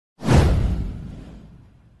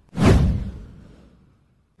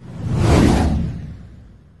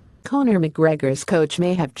Conor McGregor's coach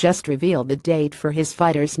may have just revealed the date for his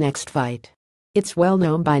fighter's next fight. It's well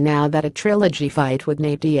known by now that a trilogy fight with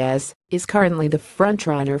Nate Diaz is currently the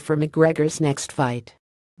frontrunner for McGregor's next fight.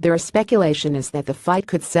 There is speculation is that the fight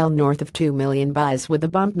could sell north of 2 million buys with the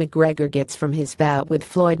bump McGregor gets from his bout with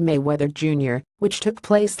Floyd Mayweather Jr., which took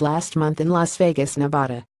place last month in Las Vegas,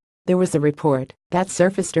 Nevada. There was a report that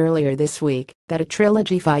surfaced earlier this week that a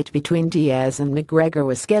trilogy fight between Diaz and McGregor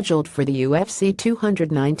was scheduled for the UFC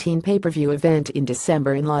 219 pay-per-view event in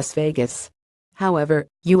December in Las Vegas. However,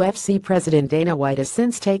 UFC President Dana White has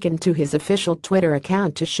since taken to his official Twitter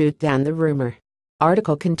account to shoot down the rumor.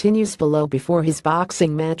 Article continues below. Before his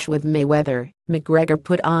boxing match with Mayweather, McGregor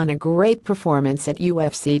put on a great performance at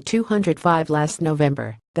UFC 205 last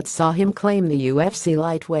November that saw him claim the UFC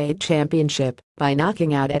lightweight championship by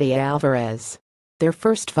knocking out Eddie Alvarez. Their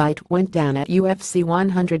first fight went down at UFC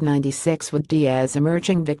 196 with Diaz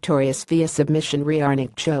emerging victorious via submission rear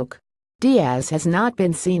neck choke. Diaz has not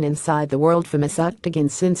been seen inside the world-famous octagon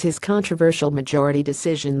since his controversial majority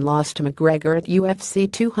decision loss to McGregor at UFC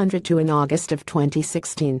 202 in August of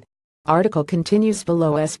 2016. Article continues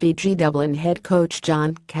below. SBG Dublin head coach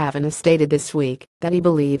John Kavanagh stated this week that he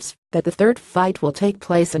believes that the third fight will take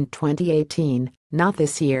place in 2018, not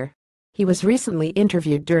this year. He was recently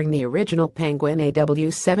interviewed during the original Penguin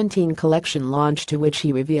AW17 collection launch, to which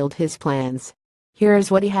he revealed his plans.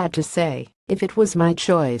 Here's what he had to say. If it was my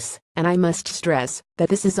choice, and I must stress that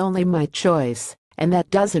this is only my choice, and that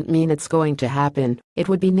doesn't mean it's going to happen, it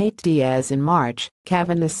would be Nate Diaz in March,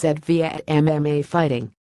 Kavanagh said via MMA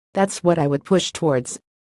Fighting. That's what I would push towards.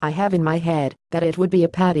 I have in my head that it would be a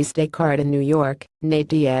Paddy's Day card in New York, Nate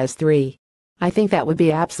Diaz 3. I think that would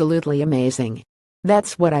be absolutely amazing.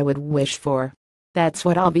 That's what I would wish for. That's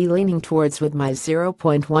what I'll be leaning towards with my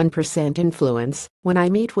 0.1% influence when I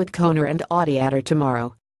meet with Conor and Audiator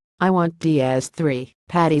tomorrow. I want Diaz 3,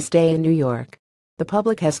 Paddy's Day in New York. The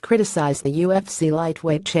public has criticized the UFC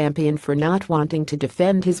lightweight champion for not wanting to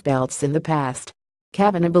defend his belts in the past.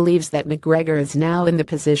 Kavanagh believes that McGregor is now in the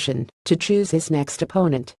position to choose his next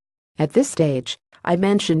opponent. At this stage, I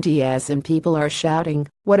mentioned Diaz and people are shouting,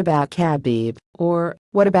 "What about Khabib?" or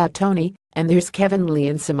 "What about Tony?" And there's Kevin Lee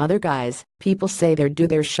and some other guys. People say they're due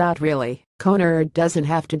their shot. Really, Conor doesn't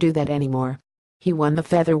have to do that anymore. He won the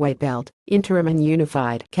featherweight belt, interim and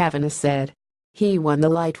unified, Kavanagh said. He won the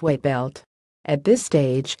lightweight belt. At this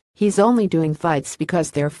stage, he's only doing fights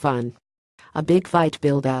because they're fun. A big fight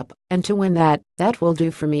build-up, and to win that will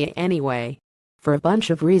do for me anyway. For a bunch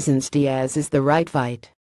of reasons, Diaz is the right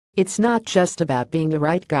fight. It's not just about being the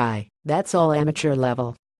right guy, that's all amateur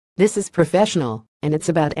level. This is professional, and it's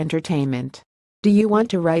about entertainment. Do you want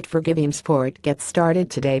to write for Giving Sport? Get started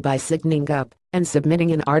today by signing up and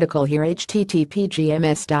submitting an article here.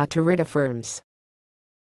 http://gms.to affirms